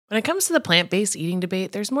When it comes to the plant-based eating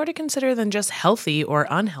debate, there's more to consider than just healthy or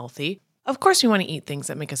unhealthy. Of course, we want to eat things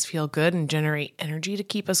that make us feel good and generate energy to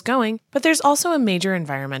keep us going, but there's also a major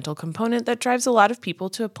environmental component that drives a lot of people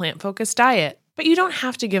to a plant-focused diet. But you don't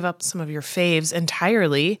have to give up some of your faves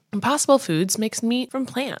entirely. Impossible Foods makes meat from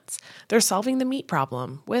plants. They're solving the meat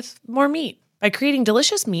problem with more meat. By creating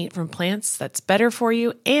delicious meat from plants that's better for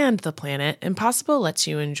you and the planet, Impossible lets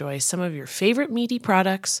you enjoy some of your favorite meaty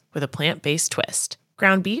products with a plant-based twist.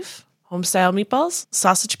 Ground beef, home-style meatballs,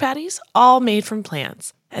 sausage patties, all made from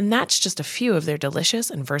plants. And that's just a few of their delicious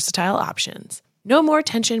and versatile options. No more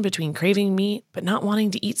tension between craving meat but not wanting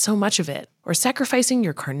to eat so much of it, or sacrificing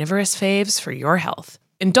your carnivorous faves for your health.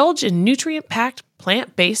 Indulge in nutrient-packed,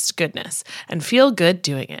 plant-based goodness and feel good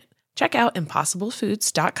doing it. Check out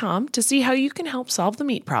ImpossibleFoods.com to see how you can help solve the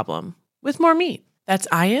meat problem with more meat. That's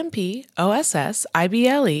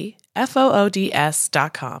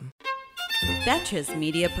ImpossibleFoods.com. Betches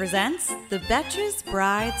Media presents the Betches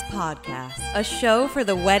Brides Podcast, a show for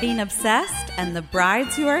the wedding obsessed and the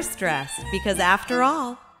brides who are stressed, because after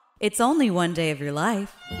all, it's only one day of your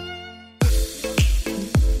life.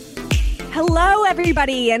 Hello,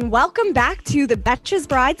 everybody, and welcome back to the Betches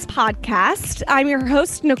Brides Podcast. I'm your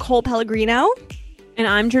host, Nicole Pellegrino. And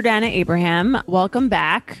I'm Jordana Abraham. Welcome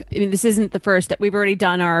back. I mean, this isn't the first. We've already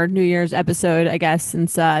done our New Year's episode, I guess,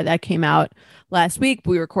 since that came out last week.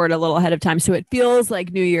 We record a little ahead of time, so it feels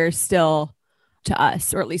like New Year's still to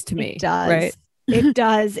us, or at least to me. It does. Right? It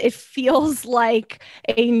does. It feels like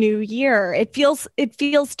a new year. It feels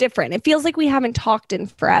different. It feels like we haven't talked in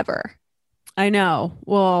forever. I know.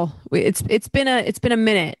 Well, it's been a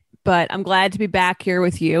minute, but I'm glad to be back here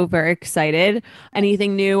with you. Very excited.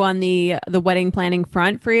 Anything new on the wedding planning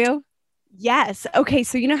front for you? Yes. Okay.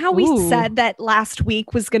 So you know how we said that last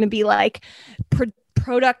week was going to be like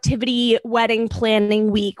productivity wedding planning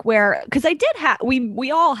week, where because I did have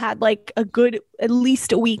we all had like a good at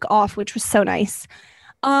least a week off, which was so nice.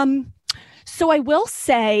 So I will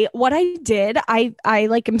say what I did, I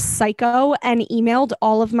like am psycho and emailed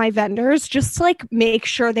all of my vendors just to like make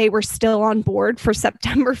sure they were still on board for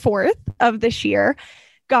September 4th of this year.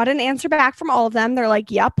 Got an answer back from all of them. They're like,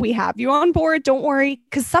 yep, we have you on board. Don't worry.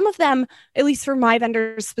 Because some of them, at least for my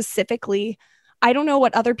vendors specifically, I don't know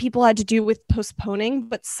what other people had to do with postponing,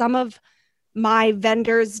 but some of my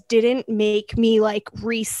vendors didn't make me like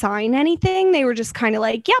re-sign anything. They were just kind of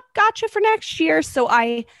like, yep, gotcha for next year. So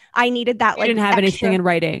I needed that. You didn't have anything in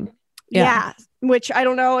writing. Yeah. Which I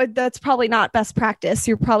don't know. That's probably not best practice.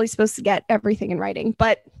 You're probably supposed to get everything in writing,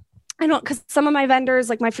 but I don't, because some of my vendors,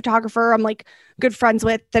 like my photographer, I'm like good friends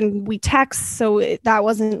with, and we text. So that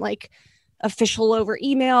wasn't like official over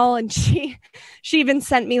email. And she even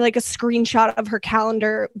sent me like a screenshot of her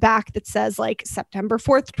calendar back that says like September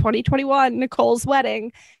 4th, 2021, Nicole's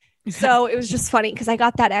wedding. So it was just funny because I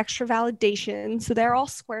got that extra validation. So they're all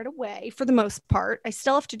squared away for the most part. I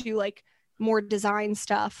still have to do like more design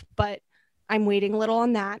stuff, but I'm waiting a little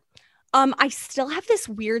on that. I still have this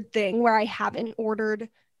weird thing where I haven't ordered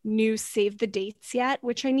new save the dates yet,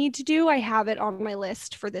 which I need to do. I have it on my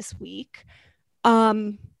list for this week.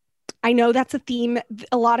 I know that's a theme.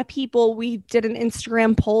 A lot of people, we did an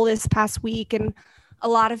Instagram poll this past week, and a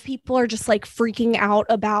lot of people are just like freaking out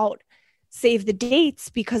about save the dates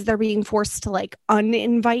because they're being forced to like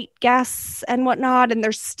uninvite guests and whatnot. And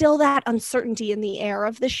there's still that uncertainty in the air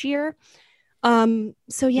of this year.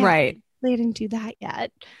 So yeah, right. They didn't do that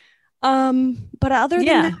yet. But other than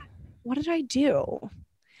that, what did I do?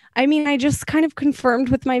 I mean, I just kind of confirmed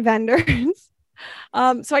with my vendors.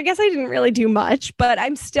 So I guess I didn't really do much, but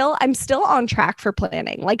I'm still on track for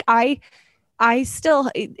planning. Like I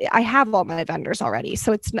have all my vendors already.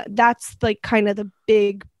 So that's like kind of the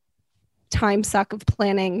big time suck of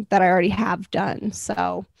planning that I already have done.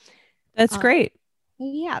 So that's great.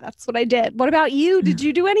 Yeah, that's what I did. What about you? Did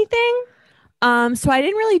you do anything? So I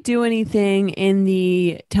didn't really do anything in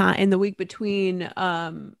the week between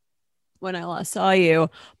when I last saw you,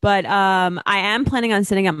 but I am planning on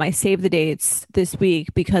setting up my save the dates this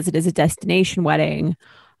week because it is a destination wedding.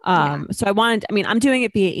 So I'm doing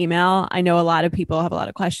it via email. I know a lot of people have a lot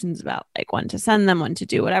of questions about like when to send them, when to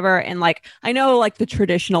do whatever. And like, I know like the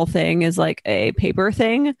traditional thing is like a paper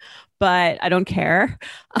thing, but I don't care.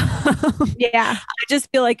 Yeah. I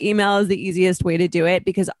just feel like email is the easiest way to do it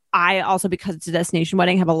because because it's a destination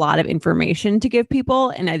wedding, have a lot of information to give people.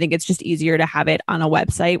 And I think it's just easier to have it on a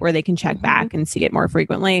website where they can check back and see it more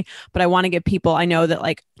frequently. But I want to give people, I know that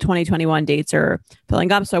like 2021 dates are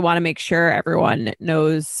filling up. So I want to make sure everyone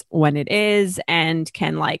knows when it is and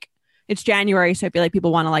can like, it's January. So I feel like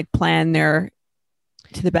people want to like plan to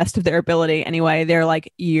the best of their ability anyway, their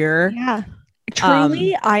like year. Yeah.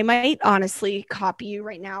 Truly, I might honestly copy you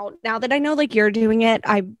right now. Now that I know like you're doing it,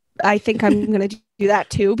 I think I'm gonna do that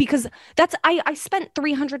too, because I spent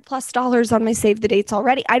 $300+ on my save the dates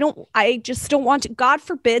already. I just don't want to, God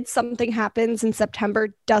forbid something happens and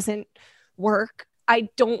September doesn't work. I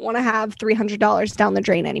don't want to have $300 down the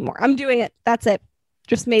drain anymore. I'm doing it. That's it.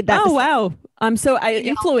 Just made that. Oh, wow. I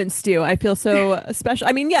influenced you. I feel so special.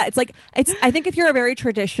 I mean, yeah, I think if you're a very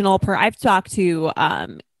traditional I've talked to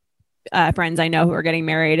friends I know who are getting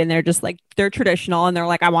married, and they're just like, they're traditional and they're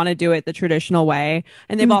like, I want to do it the traditional way.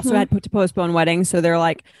 And they've also had to postpone weddings. So they're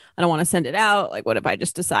like, I don't want to send it out. Like, what if I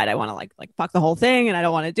just decide I want to like fuck the whole thing and I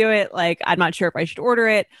don't want to do it? Like, I'm not sure if I should order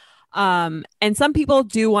it. And some people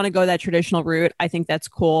do want to go that traditional route. I think that's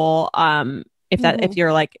cool.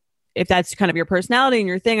 If that's kind of your personality and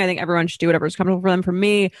your thing, I think everyone should do whatever's comfortable for them. For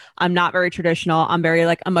me, I'm not very traditional. I'm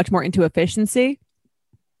much more into efficiency.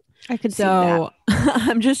 I could see that.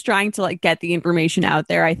 I'm just trying to like get the information out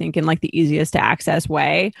there, I think, in like the easiest to access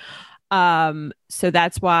way. So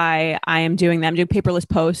that's why I am doing them. I'm doing paperless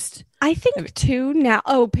post. I think too now.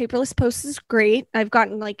 Oh, paperless post is great. I've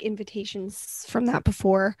gotten like invitations from that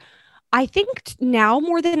before. I think now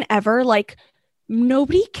more than ever, like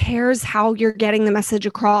nobody cares how you're getting the message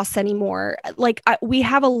across anymore. Like we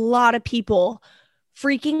have a lot of people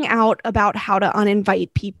freaking out about how to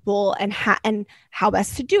uninvite people and how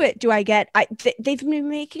best to do it. They've been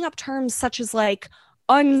making up terms such as like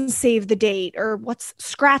unsave the date or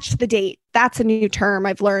scratch the date. That's a new term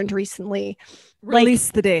I've learned recently.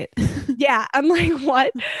 Release the date. Yeah. I'm like,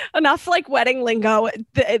 what? Enough like wedding lingo.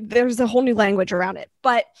 There's a whole new language around it.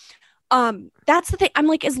 But that's the thing. I'm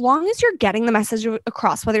like, as long as you're getting the message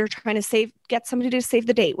across, whether you're trying to get somebody to save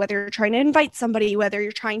the date, whether you're trying to invite somebody, whether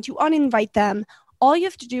you're trying to uninvite them, all you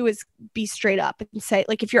have to do is be straight up and say,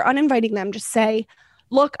 like, if you're uninviting them, just say,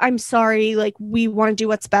 look, I'm sorry. Like, we want to do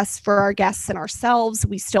what's best for our guests and ourselves.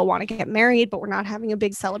 We still want to get married, but we're not having a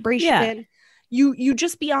big celebration. Yeah. You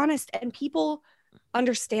just be honest, and people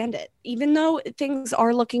understand it. Even though things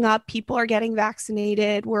are looking up, people are getting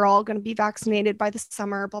vaccinated. We're all going to be vaccinated by the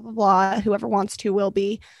summer, blah, blah, blah. Whoever wants to will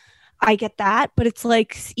be. I get that. But it's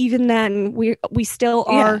like, even then, we still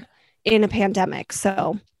are in a pandemic.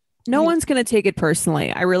 So no one's going to take it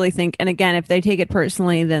personally, I really think. And again, if they take it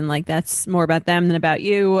personally, then like that's more about them than about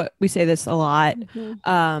you. We say this a lot.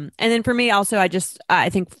 And then for me also, I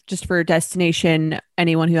think just for destination,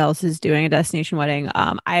 anyone who else is doing a destination wedding,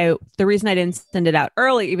 the reason I didn't send it out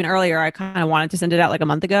even earlier, I kind of wanted to send it out like a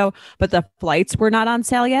month ago, but the flights were not on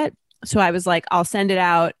sale yet. So I was like, I'll send it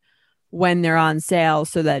out when they're on sale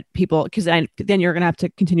so that people, because then you're going to have to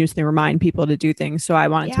continuously remind people to do things. So I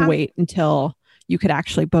wanted to wait until you could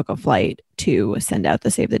actually book a flight to send out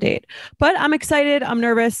the save the date. But I'm excited. I'm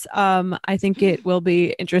nervous. I think it will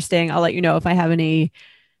be interesting. I'll let you know if I have any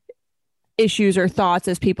issues or thoughts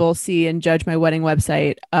as people see and judge my wedding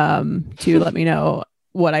website, to let me know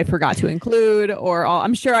what I forgot to include, or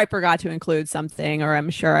I'm sure I forgot to include something, or I'm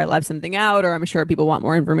sure I left something out, or I'm sure people want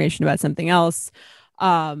more information about something else.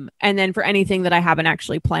 And then for anything that I haven't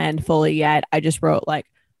actually planned fully yet, I just wrote like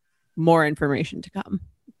more information to come.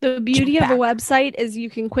 The beauty of a website is you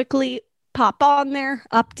can quickly pop on there,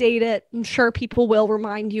 update it. I'm sure people will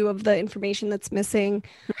remind you of the information that's missing.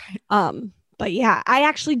 But yeah, I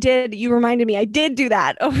actually did. You reminded me. I did do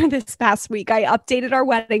that over this past week. I updated our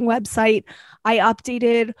wedding website. I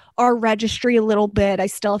updated our registry a little bit. I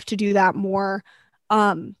still have to do that more.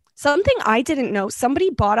 Something I didn't know. Somebody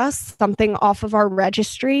bought us something off of our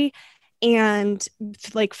registry, and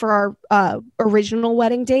like for our original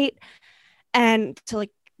wedding date, and to like,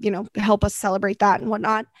 help us celebrate that and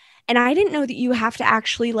whatnot. And I didn't know that you have to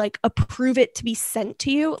actually like approve it to be sent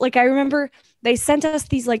to you. Like, I remember they sent us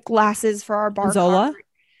these like glasses for our bar. Zola?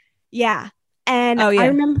 Yeah. And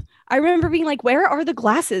I remember being like, where are the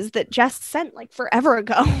glasses that Jess sent like forever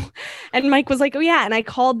ago? And Mike was like, oh yeah. And I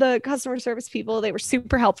called the customer service people. They were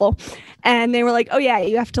super helpful. And they were like, oh yeah,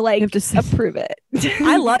 you have to approve it.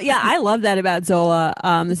 I love that about Zola.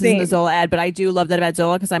 This isn't a Zola ad, but I do love that about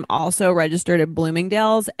Zola because I'm also registered at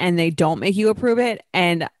Bloomingdale's and they don't make you approve it.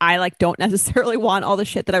 And I like don't necessarily want all the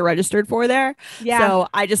shit that I registered for there. Yeah. So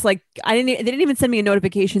I just like, they didn't even send me a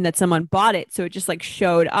notification that someone bought it. So it just like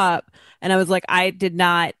showed up and I was like, I did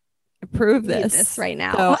not approve this right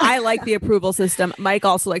now. So I like the approval system. Mike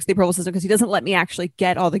also likes the approval system because he doesn't let me actually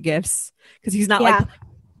get all the gifts because he's not like,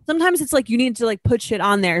 sometimes it's like you need to like put shit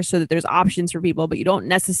on there so that there's options for people, but you're not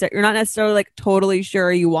necessarily like totally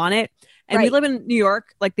sure you want it. And we live in New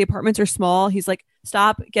York, like the apartments are small. He's like,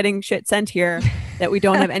 stop getting shit sent here that we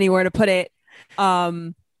don't have anywhere to put it.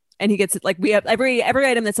 And And he gets it. Like we have every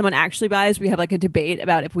item that someone actually buys, we have like a debate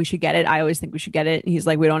about if we should get it. I always think we should get it. And he's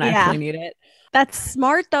like, we don't actually need it. That's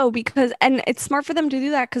smart though, because, and it's smart for them to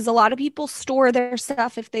do that because a lot of people store their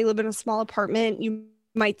stuff if they live in a small apartment. You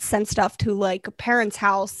might send stuff to like a parent's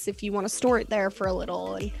house if you want to store it there for a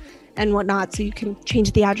little and whatnot. So you can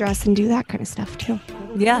change the address and do that kind of stuff too.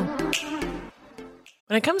 Yeah.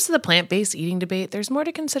 When it comes to the plant-based eating debate, there's more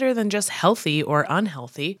to consider than just healthy or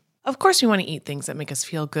unhealthy. Of course, we want to eat things that make us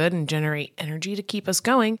feel good and generate energy to keep us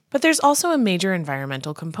going, but there's also a major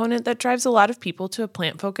environmental component that drives a lot of people to a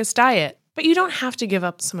plant-focused diet. But you don't have to give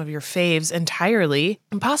up some of your faves entirely.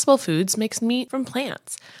 Impossible Foods makes meat from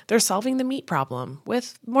plants. They're solving the meat problem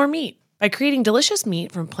with more meat. By creating delicious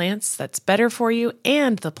meat from plants that's better for you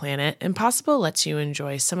and the planet, Impossible lets you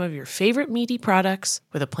enjoy some of your favorite meaty products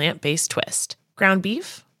with a plant-based twist. Ground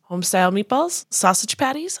beef, home-style meatballs, sausage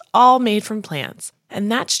patties, all made from plants. And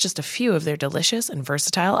that's just a few of their delicious and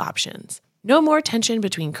versatile options. No more tension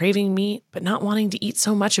between craving meat but not wanting to eat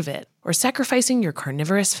so much of it, or sacrificing your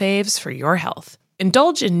carnivorous faves for your health.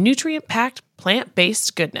 Indulge in nutrient-packed,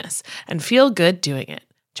 plant-based goodness and feel good doing it.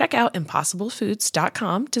 Check out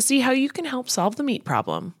impossiblefoods.com to see how you can help solve the meat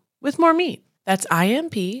problem with more meat. That's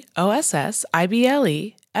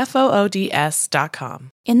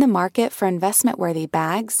IMPOSSIBLEFOODS.com. In the market for investment-worthy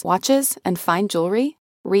bags, watches, and fine jewelry,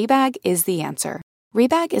 Rebag is the answer.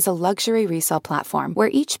 Rebag is a luxury resale platform where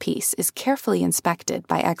each piece is carefully inspected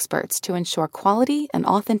by experts to ensure quality and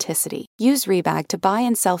authenticity. Use Rebag to buy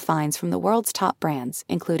and sell finds from the world's top brands,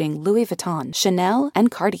 including Louis Vuitton, Chanel, and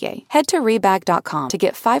Cartier. Head to Rebag.com to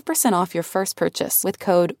get 5% off your first purchase with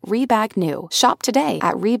code REBAGNEW. Shop today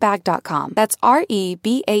at Rebag.com. That's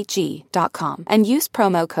REBAG.com. And use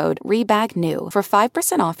promo code REBAGNEW for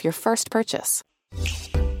 5% off your first purchase.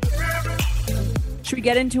 Should we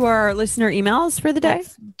get into our listener emails for the day?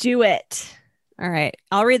 Let's do it. All right.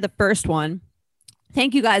 I'll read the first one.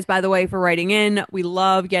 Thank you guys, by the way, for writing in. We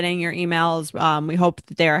love getting your emails. We hope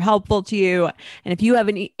that they are helpful to you. And if you have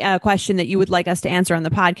a question that you would like us to answer on the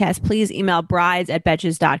podcast, please email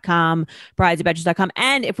brides@betches.com, brides@betches.com.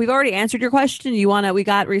 And if we've already answered your question, we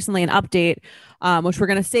got recently an update, which we're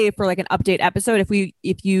going to save for like an update episode.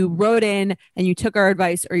 If you wrote in and you took our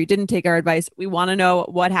advice or you didn't take our advice, we want to know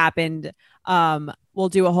what happened. We'll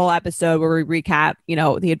do a whole episode where we recap,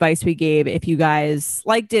 the advice we gave. If you guys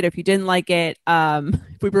liked it, if you didn't like it,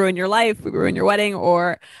 if we ruined your life, we ruined your wedding,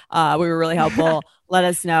 or we were really helpful, let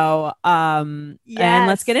us know. And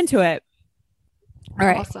let's get into it. All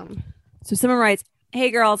right. Awesome. So someone writes, "Hey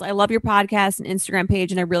girls, I love your podcast and Instagram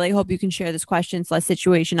page, and I really hope you can share this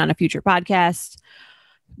question/situation on a future podcast.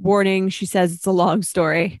 Warning," she says it's a long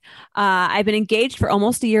story. "I've been engaged for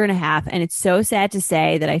almost a year and a half, and it's so sad to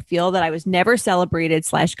say that I feel that I was never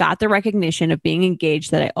celebrated/got the recognition of being engaged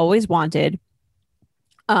that I always wanted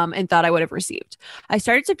and thought I would have received. I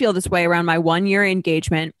started to feel this way around my 1-year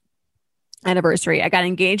engagement anniversary. I got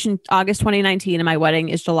engaged in August 2019 and my wedding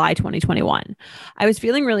is July 2021. I was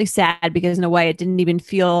feeling really sad because in a way it didn't even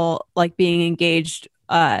feel like being engaged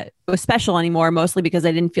was special anymore, mostly because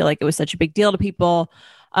I didn't feel like it was such a big deal to people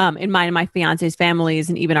in mine and my fiance's families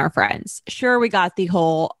and even our friends. Sure, we got the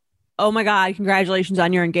whole, oh my God, congratulations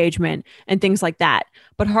on your engagement and things like that.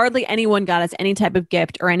 But hardly anyone got us any type of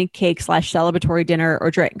gift or any cake/celebratory dinner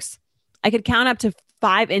or drinks. I could count up to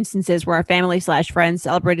 5 instances where our family/friends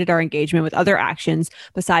celebrated our engagement with other actions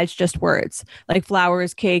besides just words, like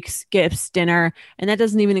flowers, cakes, gifts, dinner. And that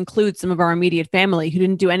doesn't even include some of our immediate family who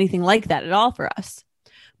didn't do anything like that at all for us.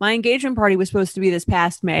 My engagement party was supposed to be this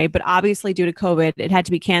past May, but obviously due to COVID, it had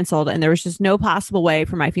to be canceled. And there was just no possible way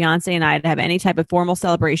for my fiance and I to have any type of formal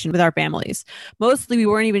celebration with our families. Mostly, we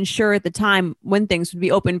weren't even sure at the time when things would be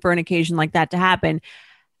open for an occasion like that to happen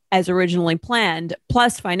as originally planned.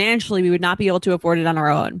 Plus, financially, we would not be able to afford it on our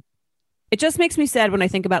own. It just makes me sad when I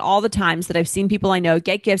think about all the times that I've seen people I know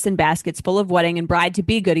get gifts in baskets full of wedding and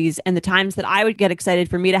bride-to-be goodies, and the times that I would get excited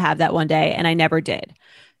for me to have that one day, and I never did.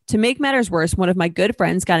 To make matters worse, one of my good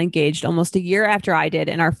friends got engaged almost a year after I did,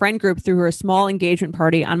 and our friend group threw her a small engagement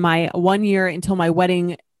party on my 1 year until my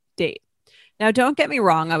wedding date. Now, don't get me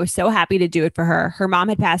wrong. I was so happy to do it for her. Her mom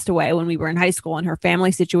had passed away when we were in high school, and her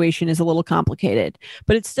family situation is a little complicated.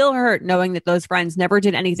 But it still hurt knowing that those friends never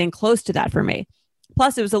did anything close to that for me.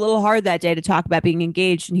 Plus, it was a little hard that day to talk about being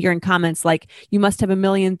engaged and hearing comments like, you must have a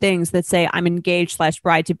million things that say I'm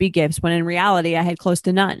engaged/bride-to-be gifts, when in reality, I had close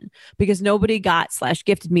to none because nobody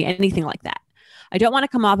got/gifted me anything like that. I don't want to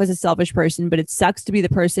come off as a selfish person, but it sucks to be the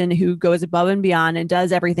person who goes above and beyond and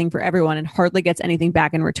does everything for everyone and hardly gets anything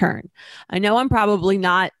back in return. I know I'm probably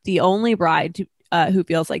not the only bride who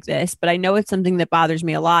feels like this, but I know it's something that bothers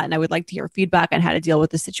me a lot, and I would like to hear feedback on how to deal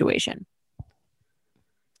with the situation.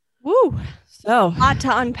 Woo. So, A lot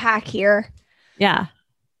to unpack here. yeah.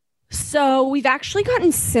 So we've actually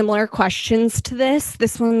gotten similar questions to this.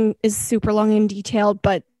 This one is super long and detailed,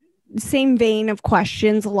 but same vein of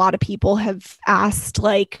questions. A lot of people have asked,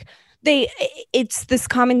 like, it's this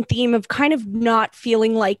common theme of kind of not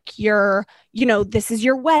feeling like this is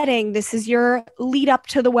your wedding, this is your lead up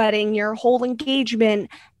to the wedding, your whole engagement,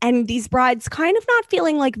 and these brides kind of not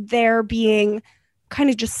feeling like they're being kind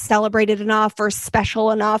of just celebrated enough or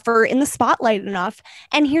special enough or in the spotlight enough.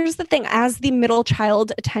 And here's the thing, as the middle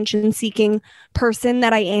child attention seeking person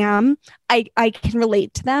that I am, I can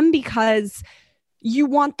relate to them, because you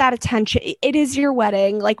want that attention. It is your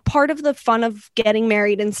wedding. Like, part of the fun of getting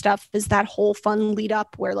married and stuff is that whole fun lead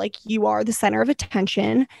up where like you are the center of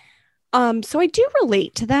attention. So I do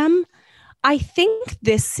relate to them. I think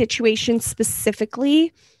this situation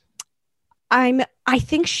specifically, I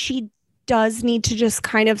think she does need to just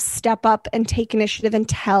kind of step up and take initiative and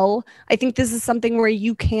tell. I think this is something where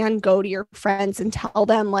you can go to your friends and tell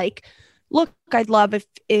them, like, look, I'd love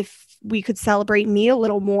if we could celebrate me a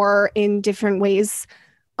little more in different ways.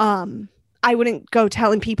 I wouldn't go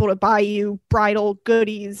telling people to buy you bridal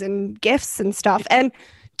goodies and gifts and stuff. And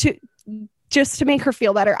to make her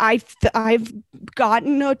feel better, I've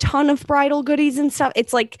gotten a ton of bridal goodies and stuff.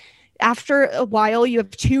 It's like after a while you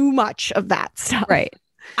have too much of that stuff. Right.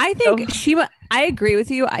 I think I agree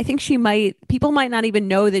with you. I think people might not even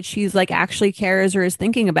know that she's like actually cares or is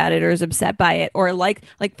thinking about it or is upset by it. Or like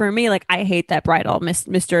for me, like, I hate that bridal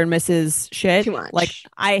Mr. and Mrs. shit. Too much. Like,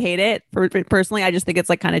 I hate it personally. I just think it's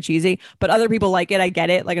like kind of cheesy, but other people like it. I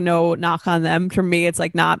get it. Like, no knock on them. For me, it's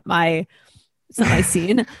like it's not my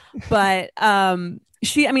scene. But I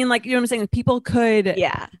mean, like, you know what I'm saying? Like, people could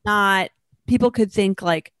think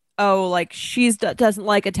like, oh, like doesn't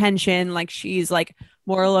like attention. Like, she's like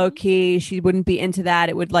more low key. She wouldn't be into that.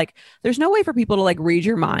 It would like, there's no way for people to like read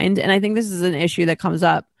your mind. And I think this is an issue that comes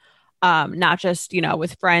up, not just,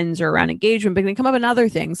 with friends or around engagement, but they come up in other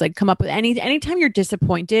things, like come up with anytime you're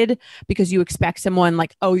disappointed because you expect someone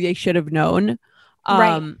like, oh, they should have known.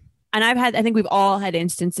 Right. And I think we've all had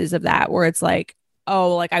instances of that where it's like,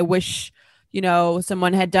 oh, like, I wish,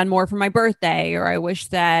 someone had done more for my birthday, or I wish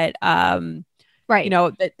that, right.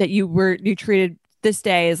 That you treated this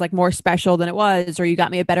day is like more special than it was, or you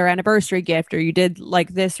got me a better anniversary gift, or you did like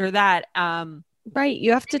this or that. Right.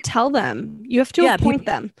 You have to tell them. You have to appoint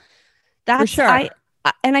them. That's for sure.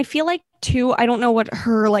 And I feel like too, I don't know what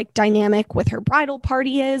her like dynamic with her bridal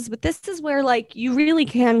party is, but this is where like you really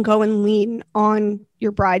can go and lean on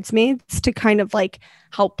your bridesmaids to kind of like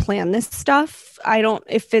help plan this stuff. I don't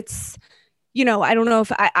know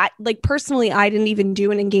if I like, personally, I didn't even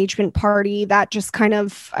do an engagement party. That just kind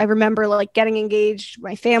of, I remember like getting engaged.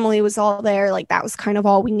 My family was all there. Like, that was kind of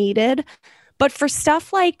all we needed. But for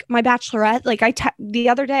stuff like my bachelorette, like the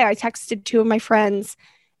other day I texted two of my friends,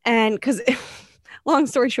 and because long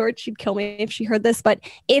story short, she'd kill me if she heard this, but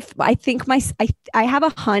if I think I have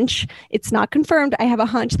a hunch, it's not confirmed, I have a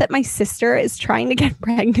hunch that my sister is trying to get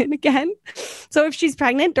pregnant again. So if she's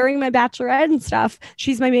pregnant during my bachelorette and stuff,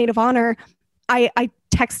 she's my maid of honor. I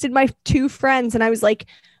texted my two friends and I was like,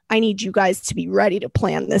 I need you guys to be ready to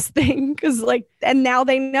plan this thing. Cause like, and now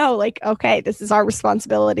they know, like, okay, this is our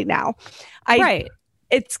responsibility now. Right.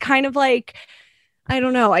 It's kind of like, I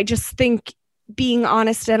don't know. I just think being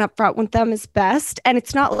honest and upfront with them is best. And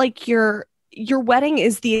it's not like your wedding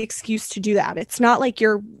is the excuse to do that. It's not like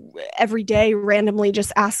you're every day randomly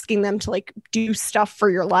just asking them to like do stuff for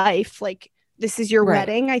your life. Like, this is your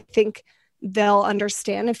wedding. I think they'll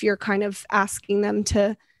understand if you're kind of asking them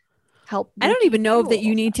to help. I don't even know that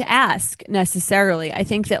you need to ask necessarily. I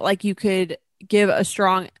think that like you could give I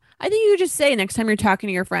think you could just say next time you're talking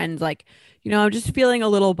to your friends, like, I'm just feeling a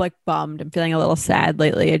little like bummed. I'm feeling a little sad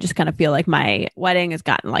lately. I just kind of feel like my wedding has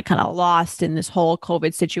gotten like kind of lost in this whole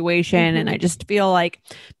COVID situation. Mm-hmm. And I just feel like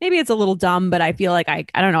maybe it's a little dumb, but I feel like I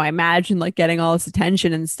don't know. I imagine like getting all this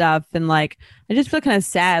attention and stuff. And like, I just feel kind of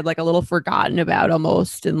sad, like a little forgotten about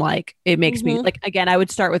almost. And like, it makes me like, again, I would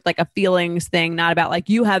start with like a feelings thing, not about like,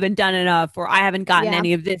 you haven't done enough or I haven't gotten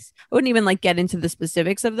any of this. I wouldn't even like get into the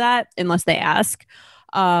specifics of that unless they ask.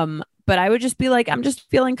 But I would just be like, I'm just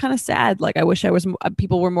feeling kind of sad. Like, I wish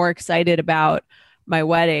people were more excited about my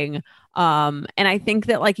wedding. And I think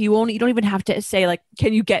that like, you don't even have to say like,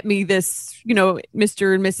 can you get me this,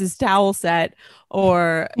 Mr. and Mrs. towel set,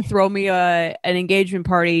 or throw me an engagement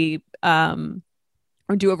party,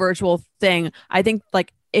 or do a virtual thing. I think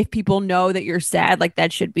like, if people know that you're sad, like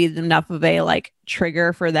that should be enough of a like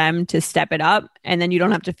trigger for them to step it up. And then you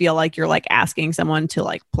don't have to feel like you're like asking someone to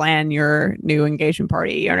like plan your new engagement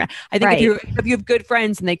party. Or I think if you have good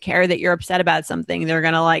friends and they care that you're upset about something, they're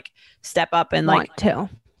going to like step up and like to.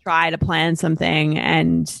 try to plan something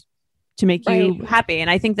and to make you happy. And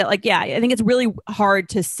I think that like, yeah, I think it's really hard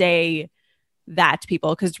to say that to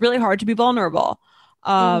people because it's really hard to be vulnerable.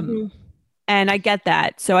 And I get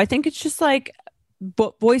that. So I think it's just like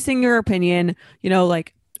voicing your opinion,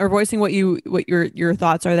 like, or voicing what your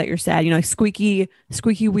thoughts are that you're sad, like squeaky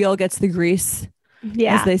wheel gets the grease,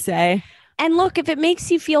 as they say. And look, if it makes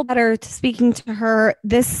you feel better speaking to her,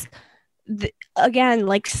 again,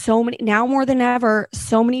 like so many, now more than ever,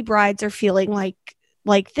 so many brides are feeling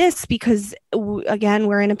like this because again,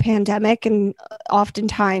 we're in a pandemic and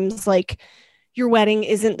oftentimes like your wedding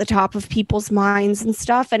isn't the top of people's minds and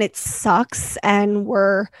stuff. And it sucks. And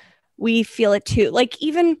we feel it too. Like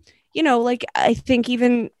even, like I think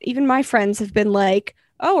even my friends have been like,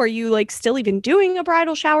 oh, are you like still even doing a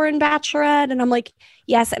bridal shower and bachelorette? And I'm like,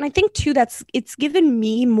 yes. And I think too, it's given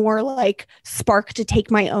me more like spark to take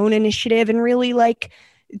my own initiative and really like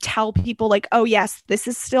tell people like, oh yes, this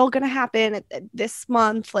is still going to happen this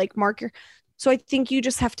month, like so I think you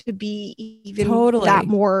just have to be even that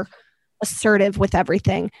more assertive with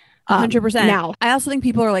everything. 100%. Now, I also think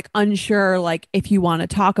people are like unsure, like if you want to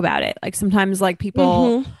talk about it. Like sometimes like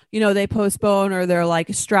people, they postpone or they're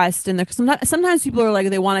like stressed, and sometimes people are like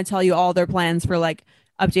they want to tell you all their plans for like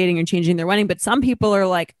updating and changing their wedding, but some people are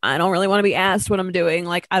like, I don't really want to be asked what I'm doing.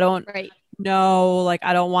 Like I don't know, like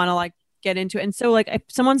I don't want to like get into it. And so like if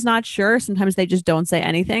someone's not sure, sometimes they just don't say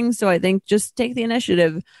anything. So I think just take the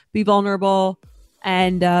initiative, be vulnerable,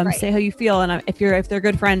 and say how you feel. And if they're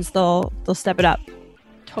good friends, they'll step it up.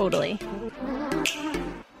 Totally.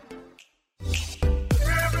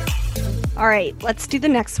 All right, let's do the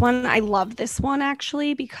next one. I love this one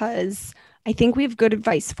actually because I think we have good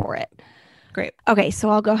advice for it. Great. Okay, so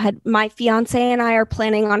I'll go ahead. My fiance and I are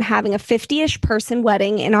planning on having a 50-ish person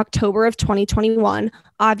wedding in October of 2021,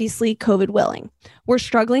 obviously COVID willing. We're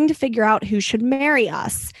struggling to figure out who should marry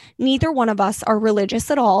us. Neither one of us are religious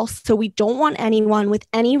at all, so we don't want anyone with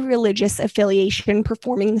any religious affiliation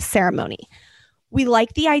performing the ceremony. We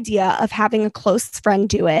like the idea of having a close friend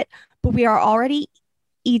do it, but we are already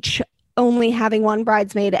each only having one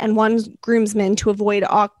bridesmaid and one groomsman to avoid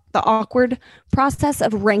the awkward process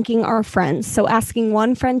of ranking our friends. So asking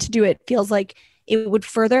one friend to do it feels like it would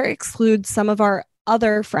further exclude some of our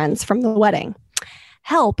other friends from the wedding.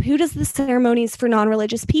 Help, who does the ceremonies for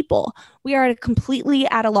non-religious people? We are completely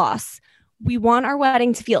at a loss. We want our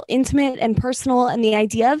wedding to feel intimate and personal, and the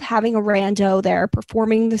idea of having a rando there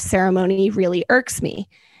performing the ceremony really irks me.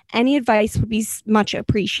 Any advice would be much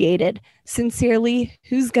appreciated. Sincerely,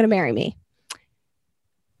 who's going to marry me?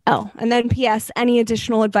 Oh, and then P.S. Any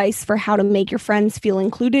additional advice for how to make your friends feel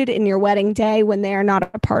included in your wedding day when they are not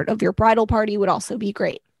a part of your bridal party would also be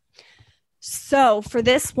great. So for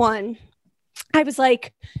this one, I was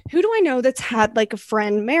like, who do I know that's had like a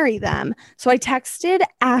friend marry them? So I texted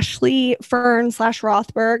Ashley Fern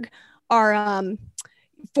 /Rothberg, our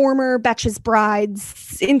former Betches Brides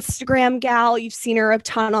Instagram gal. You've seen her a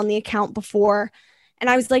ton on the account before. And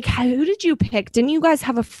I was like, who did you pick? Didn't you guys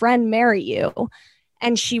have a friend marry you?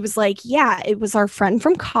 And she was like, yeah, it was our friend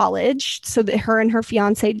from college. So that her and her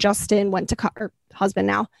fiance, Justin, her husband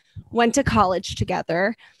now, went to college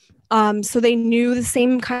together. So they knew the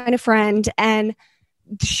same kind of friend. And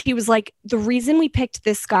she was like, the reason we picked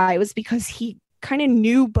this guy was because he kind of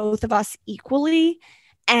knew both of us equally.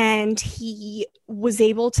 And he was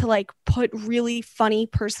able to like put really funny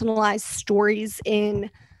personalized stories in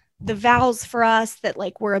the vows for us that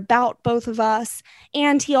like were about both of us.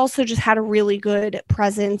 And he also just had a really good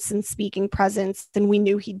presence and speaking presence. And we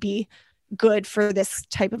knew he'd be good for this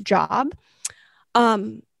type of job.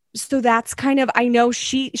 So that's kind of, I know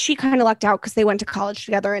she kind of lucked out because they went to college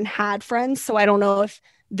together and had friends. So I don't know if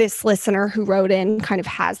this listener who wrote in kind of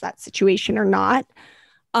has that situation or not.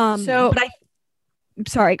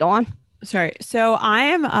 Sorry, go on. Sorry. So I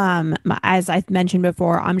am, as I mentioned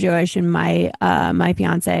before, I'm Jewish and my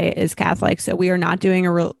fiance is Catholic. So we are not doing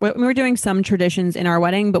we're doing some traditions in our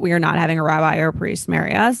wedding, but we are not having a rabbi or a priest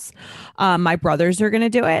marry us. My brothers are going to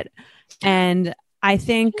do it. And I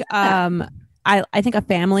think, I think a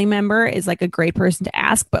family member is like a great person to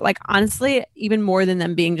ask, but like, honestly, even more than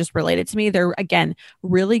them being just related to me, they're again,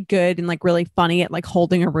 really good and like really funny at like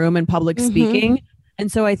holding a room and public speaking.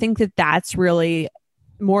 And so I think that that's really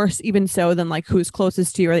more even so than like who's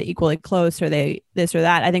closest to you. Are they equally close? Are they this or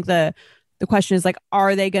that? I think the question is like,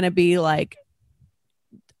 are they going to be like,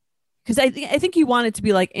 because I think you want it to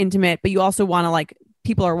be like intimate, but you also want to like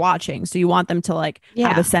people are watching. So you want them to like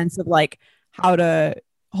have a sense of like how to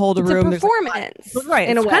hold a room. It's a performance, right?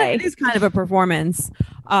 In a way, it is kind of a performance.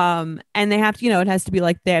 And they have to, it has to be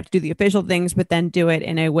like they have to do the official things, but then do it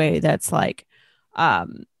in a way that's like,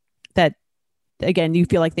 that again, you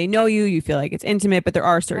feel like they know you, you feel like it's intimate, but there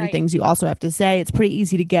are certain Right. things you also have to say. It's pretty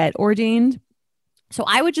easy to get ordained. So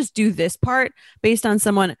I would just do this part based on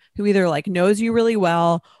someone who either like knows you really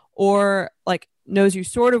well or like knows you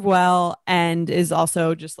sort of well and is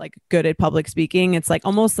also just like good at public speaking. It's like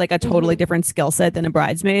almost like a totally different skill set than a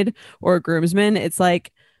bridesmaid or a groomsman. It's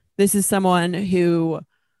like this is someone who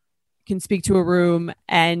can speak to a room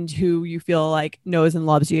and who you feel like knows and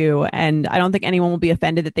loves you. And I don't think anyone will be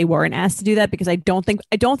offended that they weren't asked to do that, because I don't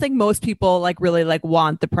think most people like really like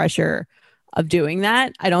want the pressure of doing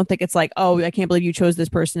that. I don't think it's like, oh, I can't believe you chose this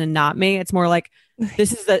person and not me. It's more like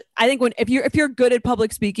this is the I think when if you're good at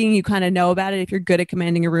public speaking, you kind of know about it. If you're good at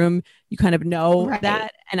commanding a room, you kind of know Right.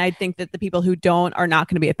 that. And I think that the people who don't are not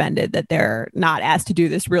going to be offended that they're not asked to do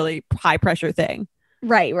this really high pressure thing.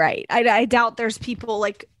 Right. I doubt there's people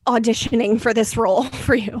like auditioning for this role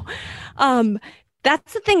for you.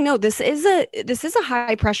 That's the thing. No, this is a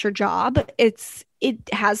high pressure job. It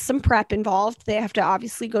has some prep involved. They have to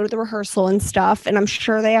obviously go to the rehearsal and stuff, and I'm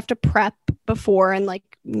sure they have to prep before and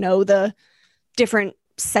like know the different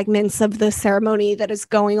segments of the ceremony that is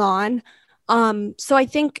going on. So I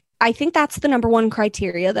think that's the number one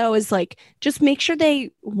criteria, though, is like just make sure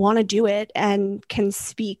they want to do it and can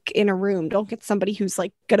speak in a room. Don't get somebody who's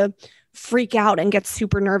like gonna freak out and get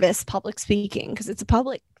super nervous public speaking, because it's a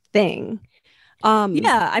public thing.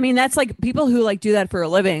 Yeah, I mean that's like people who like do that for a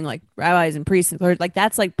living, like rabbis and priests and clergy. Like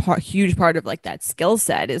that's like huge part of like that skill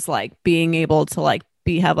set is like being able to like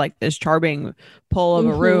have like this charming pull of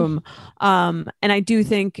a room. And I do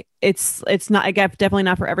think it's not, I guess, definitely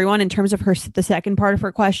not for everyone. In terms of the second part of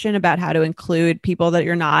her question about how to include people that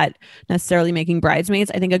you're not necessarily making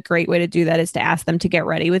bridesmaids, I think a great way to do that is to ask them to get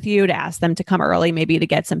ready with you, to ask them to come early, maybe to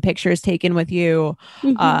get some pictures taken with you.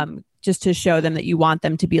 Just to show them that you want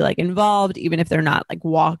them to be like involved, even if they're not like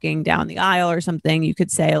walking down the aisle or something. You could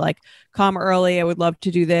say like, come early, I would love to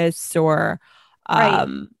do this, or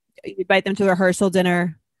invite them to the rehearsal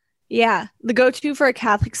dinner. Yeah. The go-to for a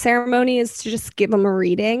Catholic ceremony is to just give them a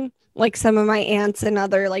reading. Like some of my aunts and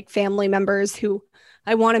other like family members who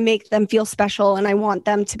I want to make them feel special and I want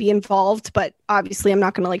them to be involved, but obviously I'm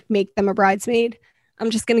not going to like make them a bridesmaid. I'm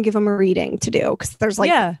just going to give them a reading to do, because there's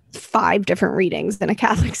like 5 different readings in a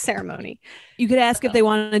Catholic ceremony. You could ask if they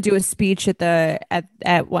want to do a speech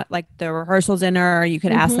at what, like the rehearsal dinner, or you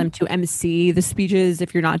could ask them to MC the speeches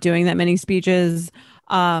if you're not doing that many speeches.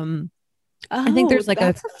 I think there's like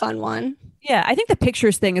that's a fun one. Yeah, I think the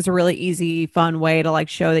pictures thing is a really easy, fun way to like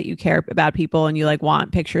show that you care about people and you like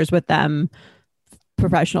want pictures with them,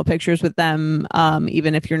 professional pictures with them,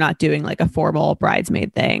 even if you're not doing like a formal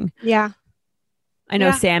bridesmaid thing. Yeah. I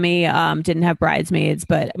know Sammy didn't have bridesmaids,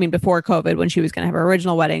 but I mean, before COVID, when she was going to have her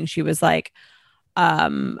original wedding, she was like, I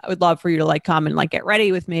would love for you to like come and like get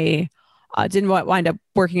ready with me. Didn't wind up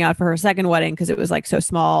working out for her second wedding because it was like so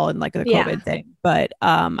small and like the COVID thing. But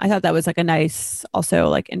I thought that was like a nice, also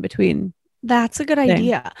like in between. That's a good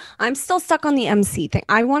idea. I'm still stuck on the MC thing.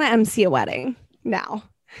 I want to MC a wedding now.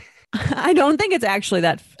 I don't think it's actually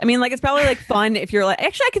that. I mean, like, it's probably like fun if you're like,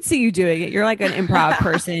 actually, I could see you doing it. You're like an improv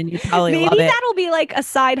person. You probably love it. Maybe that'll be like a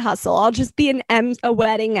side hustle. I'll just be a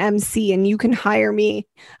wedding MC and you can hire me.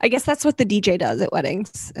 I guess that's what the DJ does at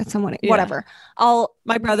weddings, at some wedding, whatever.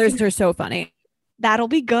 My brothers are so funny. That'll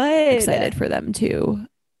be good. Excited for them to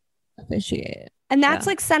officiate. And that's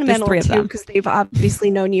like sentimental too, because they've obviously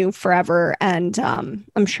known you forever. And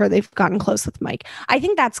I'm sure they've gotten close with Mike. I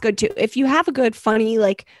think that's good too. If you have a good, funny,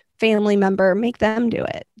 like family member, make them do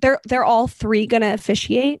it. They're all 3 gonna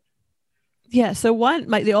officiate. Yeah. So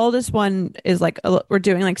the oldest one is like, we're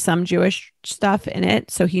doing like some Jewish stuff in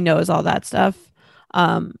it. So he knows all that stuff.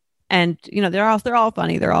 And you know, they're all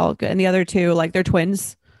funny. They're all good. And the other 2, like they're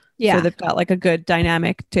twins. Yeah. So they've got like a good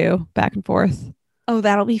dynamic too, back and forth. Oh,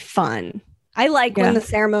 that'll be fun. I like when the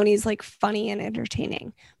ceremony is like funny and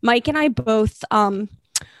entertaining. Mike and I both,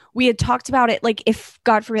 we had talked about it. Like if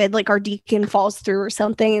God forbid, like our deacon falls through or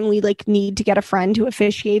something and we like need to get a friend to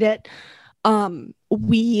officiate it.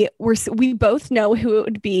 We both know who it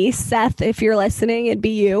would be. Seth, if you're listening, it'd be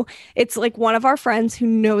you. It's like one of our friends who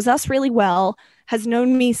knows us really well, has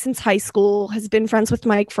known me since high school, has been friends with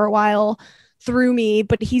Mike for a while through me,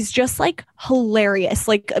 but he's just like hilarious,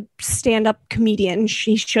 like a stand-up comedian.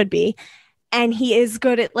 He should be. And he is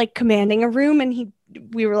good at like commanding a room. And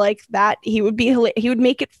we were like that. He would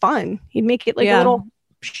make it fun. He'd make it like a little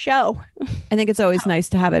show. I think it's always nice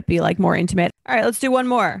to have it be like more intimate. All right, let's do one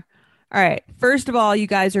more. All right. First of all, you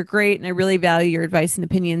guys are great and I really value your advice and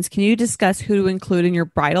opinions. Can you discuss who to include in your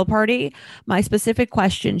bridal party? My specific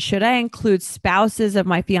question, should I include spouses of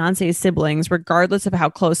my fiance's siblings, regardless of how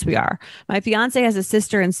close we are? My fiance has a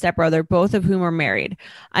sister and stepbrother, both of whom are married.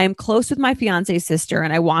 I am close with my fiance's sister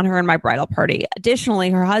and I want her in my bridal party. Additionally,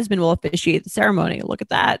 her husband will officiate the ceremony. Look at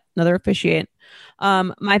that. Another officiate.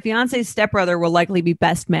 My fiance's stepbrother will likely be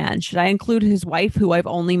best man. Should I include his wife, who I've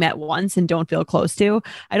only met once and don't feel close to?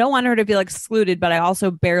 I don't want her to feel excluded, but I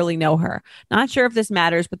also barely know her. Not sure if this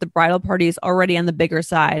matters, but the bridal party is already on the bigger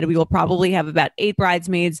side. We will probably have about 8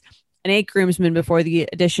 bridesmaids and 8 groomsmen before the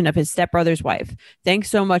addition of his stepbrother's wife. Thanks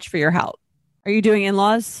so much for your help. Are you doing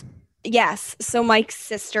in-laws? Yes. So Mike's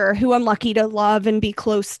sister, who I'm lucky to love and be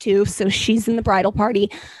close to, so she's in the bridal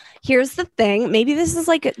party. Here's the thing. Maybe this is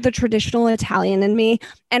like the traditional Italian in me.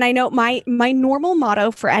 And I know my normal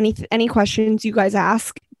motto for any questions you guys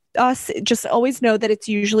ask us, just always know that it's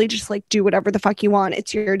usually just like, do whatever the fuck you want.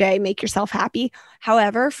 It's your day. Make yourself happy.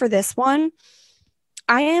 However, for this one,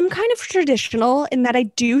 I am kind of traditional in that I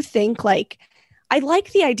do think like, I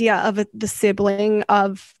like the idea of the sibling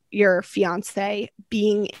of your fiance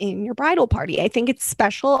being in your bridal party. I think it's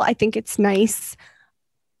special. I think it's nice.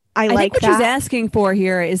 I like think what that. she's asking for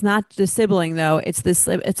here is not the sibling, though. It's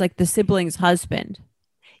like the sibling's husband.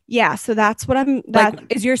 Yeah, so that's what I'm.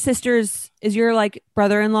 Is your like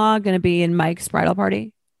brother-in-law going to be in Mike's bridal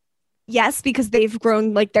party? Yes, because they've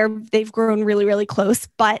grown they've grown really, really close.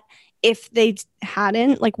 But if they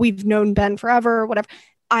hadn't, like we've known Ben forever or whatever,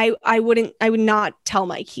 I would not tell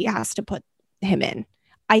Mike he has to put him in.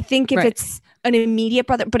 I think if it's an immediate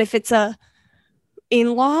brother, but if it's a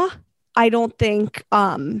in-law, I don't think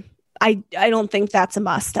I don't think that's a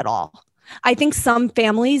must at all. I think some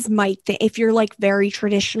families might if you're like very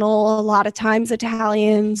traditional, a lot of times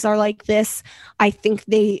Italians are like this. I think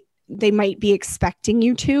they might be expecting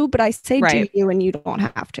you to, but I say do you and you don't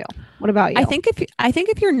have to. What about you? I think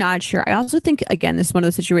if you're not sure, I also think again this is one of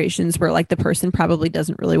those situations where like the person probably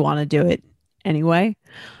doesn't really want to do it anyway.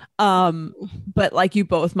 But like you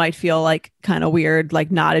both might feel like kind of weird,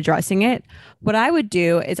 like not addressing it. What I would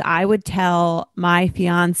do is I would tell my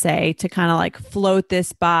fiance to kind of like float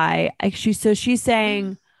this by. So she's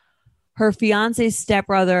saying her fiance's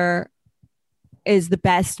stepbrother is the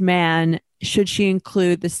best man. Should she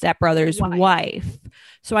include the stepbrother's wife?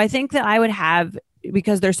 So I think that I would have,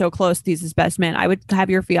 because they're so close, these is best man. I would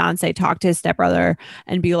have your fiance talk to his stepbrother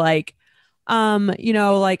and be like,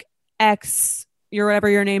 like X, whatever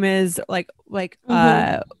your name is,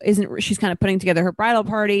 isn't she's kind of putting together her bridal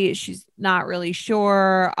party? She's not really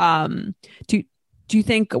sure. Do you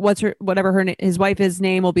think his wife's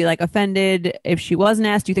name will be like offended if she wasn't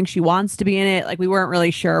asked? Do you think she wants to be in it? Like we weren't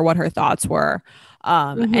really sure what her thoughts were.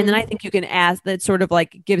 And then I think you can ask, that sort of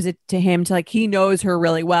like gives it to him to like, he knows her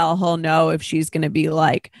really well. He'll know if she's going to be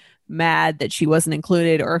like mad that she wasn't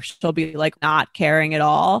included or if she'll be like not caring at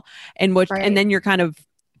all. And then you're kind of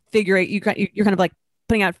you're kind of like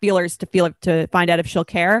putting out feelers to find out if she'll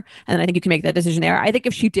care. And then I think you can make that decision there. I think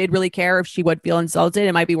if she did really care, if she would feel insulted,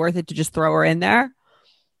 it might be worth it to just throw her in there.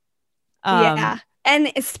 Yeah.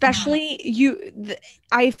 And especially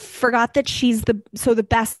I forgot that she's the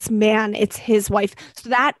best man, it's his wife. So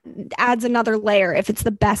that adds another layer. If it's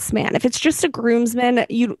the best man, if it's just a groomsman,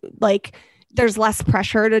 there's less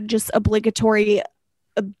pressure to just obligatorily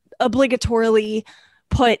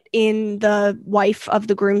put in the wife of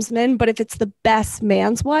the groomsman. But if it's the best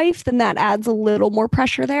man's wife, then that adds a little more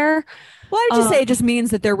pressure there. Well, I would just say it just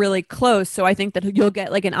means that they're really close. So I think that you'll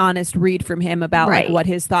get like an honest read from him about like what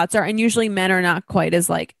his thoughts are. And usually men are not quite as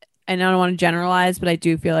like, and I don't want to generalize, but I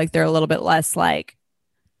do feel like they're a little bit less like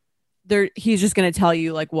he's just going to tell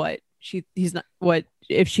you like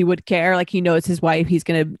if she would care. Like he knows his wife, he's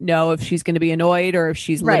going to know if she's going to be annoyed or if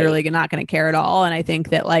she's literally not going to care at all. And I think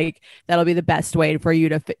that like that'll be the best way for you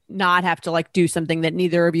to not have to like do something that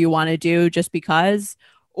neither of you want to do just because,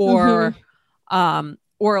 or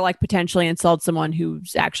like potentially insult someone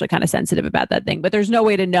who's actually kind of sensitive about that thing. But there's no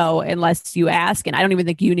way to know unless you ask. And I don't even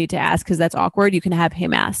think you need to ask because that's awkward. You can have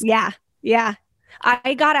him ask. Yeah. Yeah.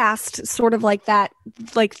 I got asked sort of like that,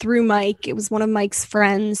 like through Mike. It was one of Mike's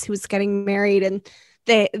friends who was getting married, and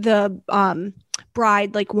the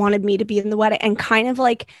bride like wanted me to be in the wedding and kind of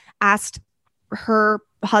like asked her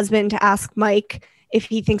husband to ask Mike if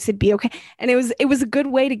he thinks it'd be okay. And it was a good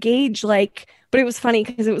way to gauge like, but it was funny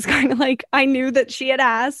because it was kind of like I knew that she had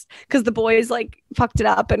asked because the boys like fucked it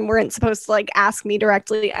up and weren't supposed to like ask me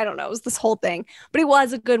directly. I don't know. It was this whole thing, but it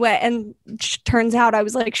was a good way. And turns out I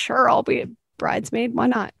was like, sure, I'll be a bridesmaid. Why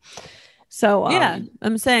not? So yeah,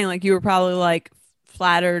 I'm saying like you were probably like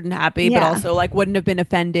flattered and happy, but also like wouldn't have been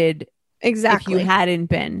offended Exactly. if you hadn't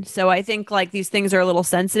been. So I think like these things are a little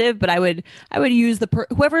sensitive, but I would use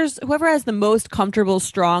whoever has the most comfortable,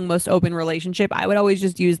 strong, most open relationship. I would always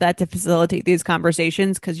just use that to facilitate these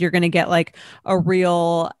conversations, because you're going to get like a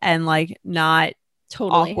real and like not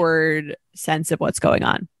Totally. awkward sense of what's going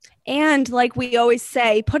on. And like we always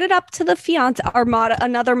say, put it up to the fiance. Our motto,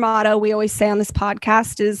 another motto we always say on this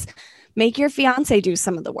podcast is make your fiance do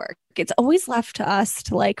some of the work. It's always left to us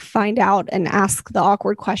to like find out and ask the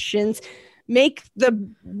awkward questions. Make the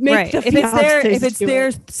if it's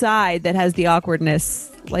their side that has the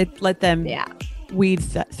awkwardness, let them weed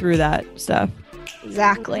through that stuff.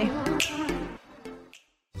 Exactly.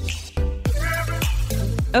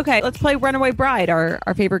 Okay, let's play Runaway Bride, our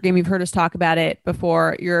favorite game. You've heard us talk about it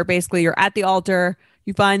before. You're at the altar.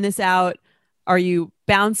 You find this out. Are you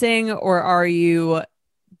bouncing or are you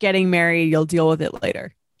getting married? You'll deal with it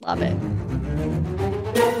later. Love it.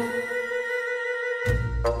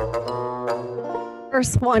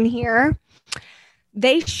 First one here.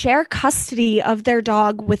 They share custody of their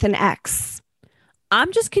dog with an ex.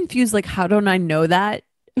 I'm just confused. Like, how don't I know that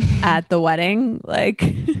at the wedding? Like,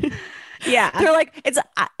 yeah, they're like,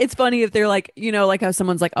 it's funny if they're like, you know, like how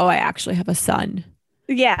someone's like, oh, I actually have a son.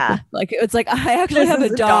 Yeah. Like, it's like, I actually have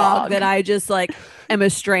a dog that I just like am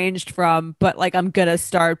estranged from, but like, I'm going to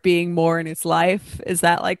start being more in its life. Is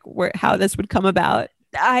that like how this would come about?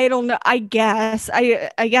 I don't know. I guess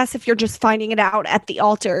if you're just finding it out at the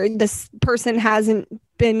altar, this person hasn't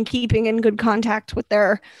been keeping in good contact with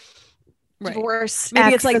their divorce.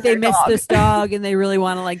 Maybe it's like they miss this dog and they really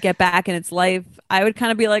want to like get back in its life. I would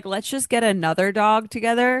kind of be like, let's just get another dog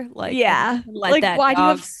together. Like, yeah, let like, that why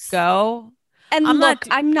dog do you go. And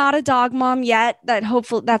I'm not a dog mom yet.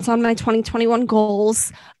 That's on my 2021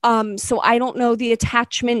 goals. So I don't know the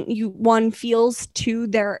attachment one feels to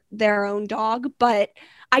their own dog, but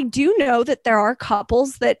I do know that there are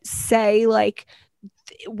couples that say like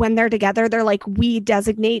when they're together, they're like, we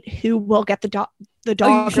designate who will get the dog.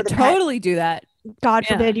 Oh, you should totally do that. God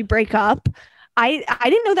forbid you break up. I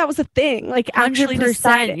didn't know that was a thing. Like, actually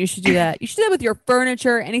 100%, you should do that. You should do that with your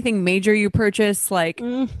furniture, anything major you purchase. Like,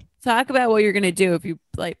 talk about what you're going to do if you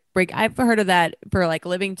like break. I've heard of that for like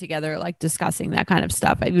living together, like discussing that kind of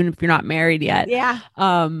stuff, even if you're not married yet. Yeah.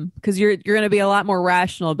 Because you're going to be a lot more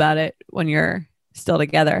rational about it when you're still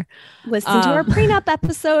together. Listen to our prenup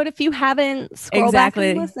episode if you haven't. Scroll back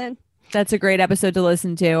and listen. That's a great episode to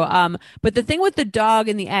listen to. But the thing with the dog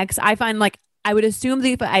and the ex, I find like I would assume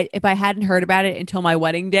that if I hadn't heard about it until my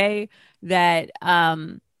wedding day, that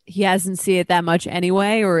he hasn't seen it that much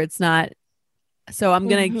anyway, or it's not. So I'm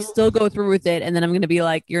going to still go through with it. And then I'm going to be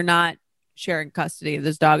like, you're not sharing custody of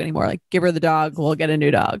this dog anymore. Like, give her the dog. We'll get a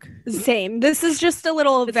new dog. Same. This is just a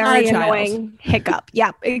little very annoying hiccup.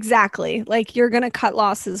 Yeah, exactly. Like, you're going to cut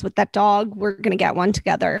losses with that dog. We're going to get one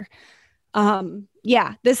together.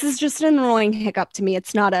 Yeah, this is just an annoying hiccup to me.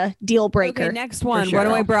 It's not a deal breaker. Okay, next one,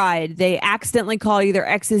 Runaway Bride. They accidentally call you their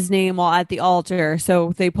ex's name while at the altar.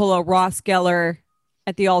 So they pull a Ross Geller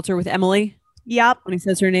at the altar with Emily. Yep. When he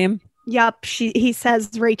says her name. Yep. He says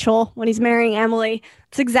Rachel when he's marrying Emily.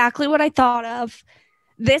 It's exactly what I thought of.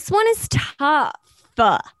 This one is tough.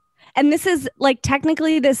 And this is like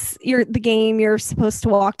technically the game. You're supposed to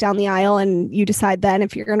walk down the aisle and you decide then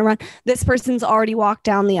if you're going to run. This person's already walked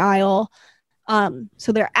down the aisle.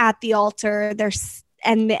 So they're at the altar.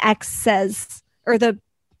 And the ex says, or the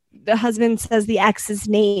husband says the ex's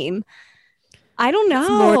name. I don't know. It's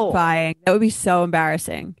mortifying. That would be so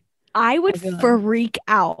embarrassing. I would freak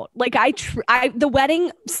out. Like the wedding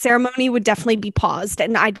ceremony would definitely be paused,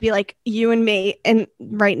 and I'd be like, you and me, and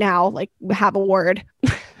right now, like, have a word.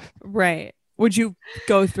 Right. Would you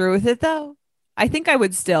go through with it though? I think I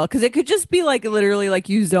would still, because it could just be like literally like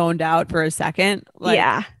you zoned out for a second. Like,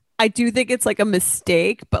 yeah. I do think it's like a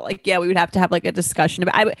mistake, but like, yeah, we would have to have like a discussion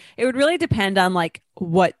about it. Would really depend on like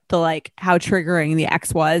what how triggering the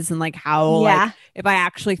ex was, and like how, like, if I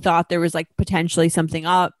actually thought there was like potentially something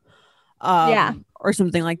up. Or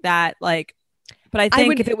something like that. Like, but I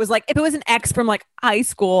think if it was an ex from like high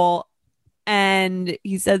school and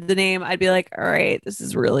he said the name, I'd be like, all right, this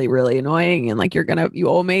is really, really annoying. And like, you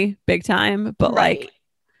owe me big time. But like,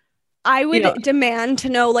 I would demand to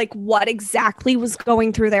know like what exactly was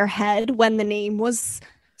going through their head when the name was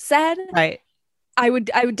said. Right. I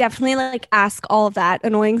would definitely like ask all of that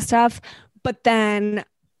annoying stuff, but then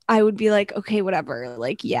I would be like, okay, whatever.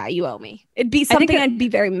 Like, yeah, you owe me. It'd be something I'd be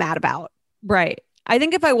very mad about. Right. I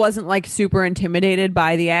think if I wasn't like super intimidated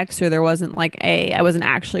by the ex, or there wasn't like I wasn't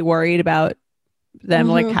actually worried about them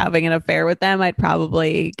like having an affair with them, I'd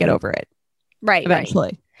probably get over it. Right.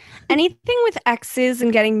 Eventually. Anything with exes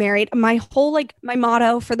and getting married, my whole my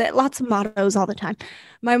motto for that, lots of mottos all the time.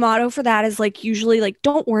 My motto for that is usually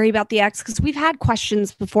don't worry about the ex, because we've had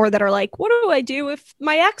questions before that are like, what do I do if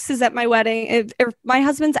my ex is at my wedding, if my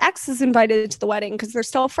husband's ex is invited to the wedding because they're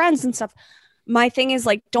still friends and stuff. My thing is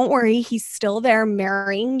don't worry, he's still there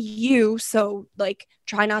marrying you, so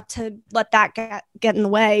try not to let that get in the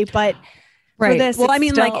way. But right. This, well, I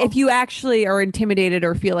mean, if you actually are intimidated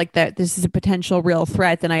or feel like that this is a potential real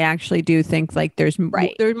threat, then I actually do think there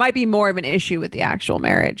might be more of an issue with the actual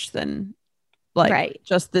marriage than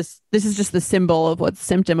just this is just the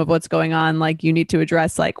symptom of what's going on. You need to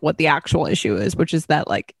address what the actual issue is, which is that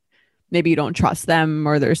maybe you don't trust them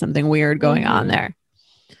or there's something weird going on there.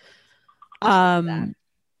 You want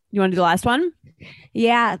to do the last one?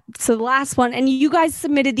 Yeah. So the last one, and you guys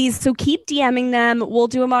submitted these, so keep DMing them. We'll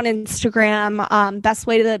do them on Instagram. Best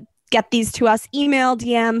way to get these to us, email,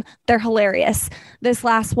 DM. They're hilarious. This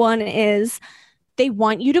last one is, they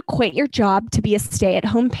want you to quit your job to be a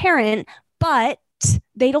stay-at-home parent, but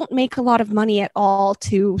they don't make a lot of money at all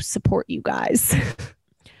to support you guys.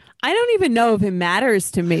 I don't even know if it matters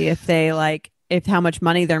to me if they if how much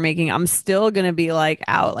money they're making. I'm still going to be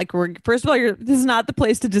out. First of all, this is not the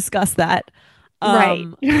place to discuss that. Right.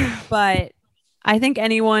 But I think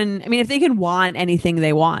anyone, I mean, if they can want anything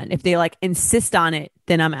they want, if they insist on it,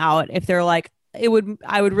 then I'm out. If they're I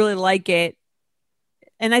would really like it.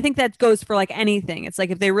 And I think that goes for anything. It's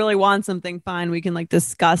if they really want something, fine, we can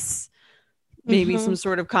discuss maybe some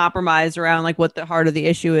sort of compromise around what the heart of the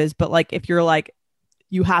issue is. But if you're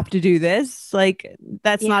you have to do this,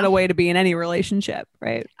 that's not a way to be in any relationship,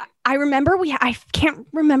 right? I remember I can't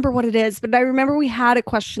remember what it is, but I remember we had a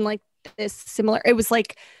question like this similar. It was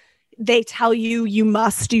they tell you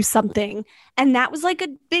must do something, and that was a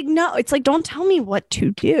big no. It's don't tell me what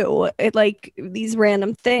to do. It these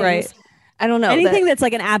random things, right? I don't know. Anything that's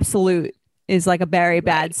an absolute is a very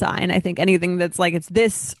bad sign. I think anything that's it's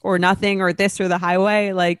this or nothing or this or the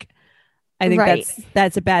highway, I think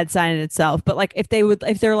that's a bad sign in itself. But if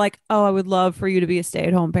they're oh, I would love for you to be a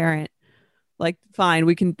stay-at-home parent, fine,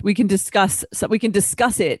 we can discuss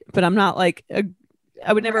it, but I'm not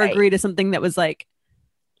I would never agree to something that was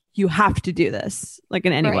you have to do this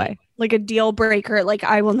in any way, a deal breaker.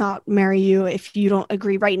 I will not marry you if you don't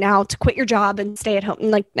agree right now to quit your job and stay at home.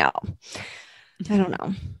 No, I don't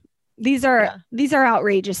know. These are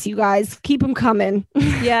outrageous, you guys. Keep them coming.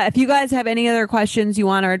 Yeah. If you guys have any other questions you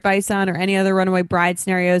want our advice on, or any other runaway bride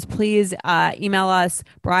scenarios, please email us,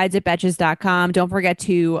 brides@betches.com. Don't forget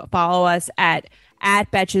to follow us at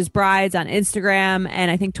Betches Brides on Instagram, and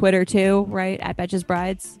I think Twitter too, right? At Betches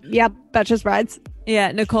Brides. Yep, Betches Brides.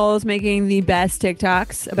 Yeah, Nicole's making the best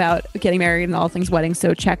TikToks about getting married and all things weddings,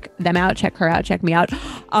 so check them out, check her out, check me out.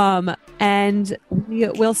 And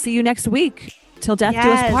we'll see you next week. Till death do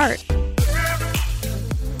us part.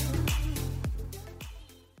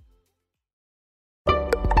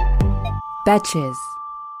 Betches.